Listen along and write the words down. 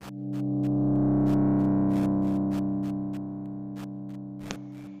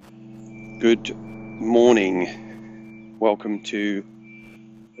Good morning. Welcome to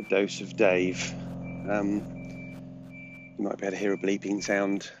A Dose of Dave. You might be able to hear a bleeping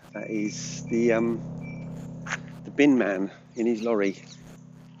sound. That is the bin man in his lorry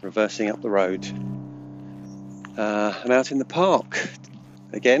reversing up the road. I'm out in the park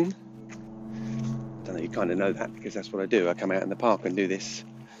again. I don't know, you kind of know that because that's what I do. I come out in the park and do this.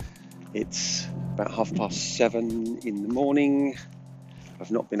 It's about 7:30 in the morning. I've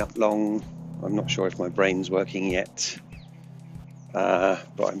not been up long. I'm not sure if my brain's working yet, but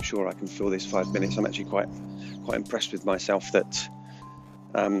I'm sure I can fill this 5 minutes. I'm actually quite impressed with myself that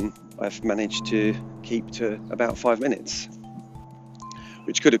I've managed to keep to about 5 minutes,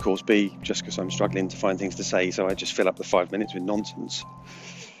 which could of course be just because I'm struggling to find things to say, so I just fill up the 5 minutes with nonsense.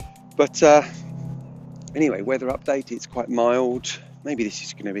 But anyway, weather update, it's quite mild. Maybe this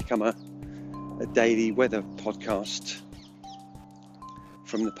is going to become a daily weather podcast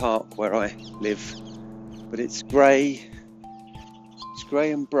from the park where I live, but it's grey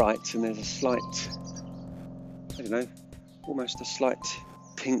and bright, and there's a slight, I don't know, almost a slight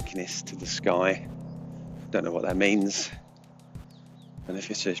pinkness to the sky. Don't know what that means, and if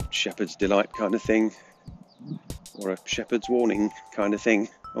it's a shepherd's delight kind of thing or a shepherd's warning kind of thing.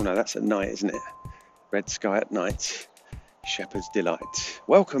 Oh no, that's at night, isn't it? Red sky at night, shepherd's delight.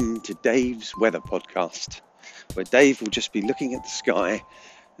 Welcome to Dave's weather podcast, where Dave will just be looking at the sky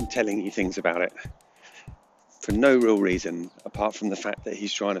and telling you things about it for no real reason, apart from the fact that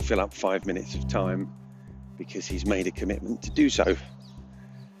he's trying to fill up 5 minutes of time because he's made a commitment to do so.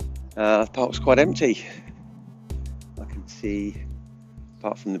 The park's quite empty. I can see,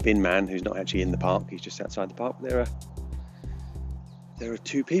 apart from the bin man who's not actually in the park, he's just outside the park, there are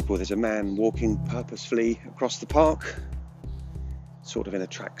two people. There's a man walking purposefully across the park, sort of in a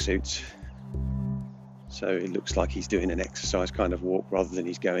tracksuit. So it looks like he's doing an exercise kind of walk rather than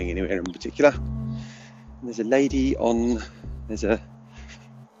he's going anywhere in particular. And there's a lady got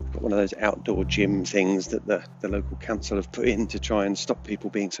one of those outdoor gym things that the local council have put in to try and stop people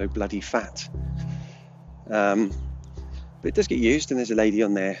being so bloody fat. But it does get used, and there's a lady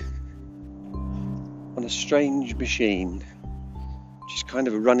on there on a strange machine, which is kind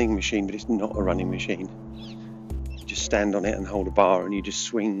of a running machine, but it's not a running machine. You just stand on it and hold a bar, and you just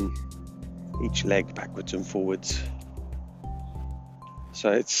swing each leg backwards and forwards.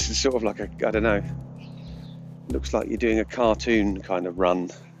 So it's sort of like looks like you're doing a cartoon kind of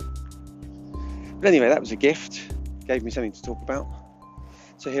run. But anyway, that was a gift. Gave me something to talk about.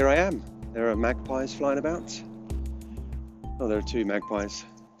 So here I am. There are magpies flying about. Oh, there are two magpies.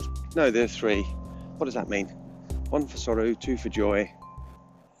 No, there are three. What does that mean? 1 for sorrow, 2 for joy,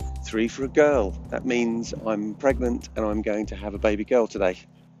 3 for a girl. That means I'm pregnant and I'm going to have a baby girl today.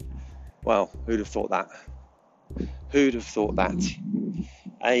 Well, who'd have thought that? Who'd have thought that?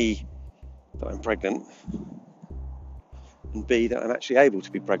 A, that I'm pregnant, and B, that I'm actually able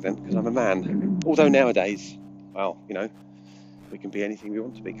to be pregnant because I'm a man. Although nowadays, well, we can be anything we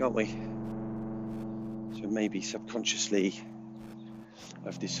want to be, can't we? So maybe subconsciously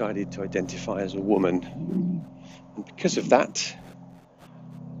I've decided to identify as a woman, and because of that,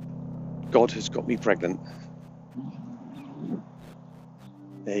 God has got me pregnant.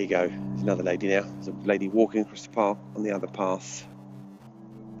 There you go. There's another lady now. There's a lady walking across the park on the other path,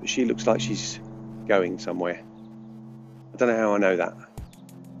 but she looks like she's going somewhere. I don't know how I know that.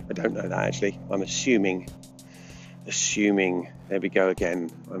 I don't know that actually. I'm assuming. There we go again.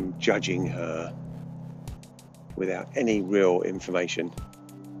 I'm judging her without any real information.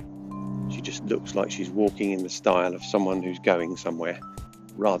 She just looks like she's walking in the style of someone who's going somewhere,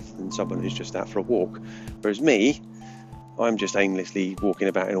 rather than someone who's just out for a walk. Whereas me, I'm just aimlessly walking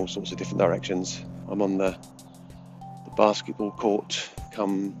about in all sorts of different directions. I'm on the basketball court,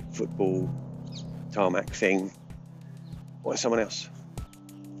 come football tarmac thing. What is someone else?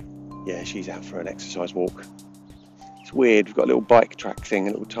 Yeah, she's out for an exercise walk. It's weird, we've got a little bike track thing,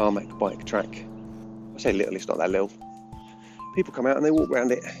 a little tarmac bike track. I say little, it's not that little. People come out and they walk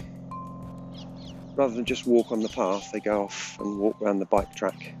around it. Rather than just walk on the path, they go off and walk around the bike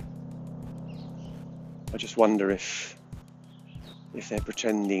track. I just wonder if they're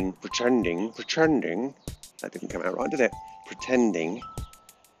pretending, that didn't come out right, did it? Pretending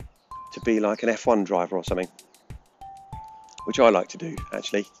to be like an F1 driver or something, which I like to do,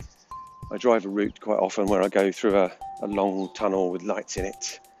 actually. I drive a route quite often where I go through a long tunnel with lights in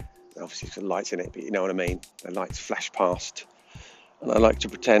it. Obviously it's got lights in it, but you know what I mean. The lights flash past, and I like to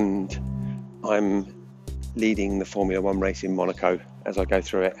pretend I'm leading the Formula 1 race in Monaco as I go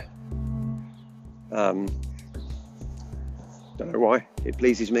through it. Don't know why. It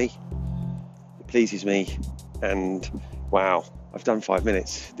pleases me, and wow, I've done 5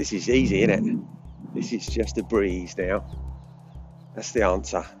 minutes. This is easy, isn't it? This is just a breeze now. That's the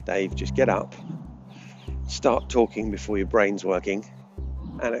answer, Dave. Just get up, start talking before your brain's working,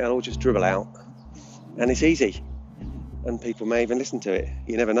 and it'll all just dribble out. And it's easy. And people may even listen to it.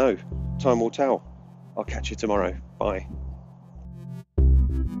 You never know. Time will tell. I'll catch you tomorrow. Bye.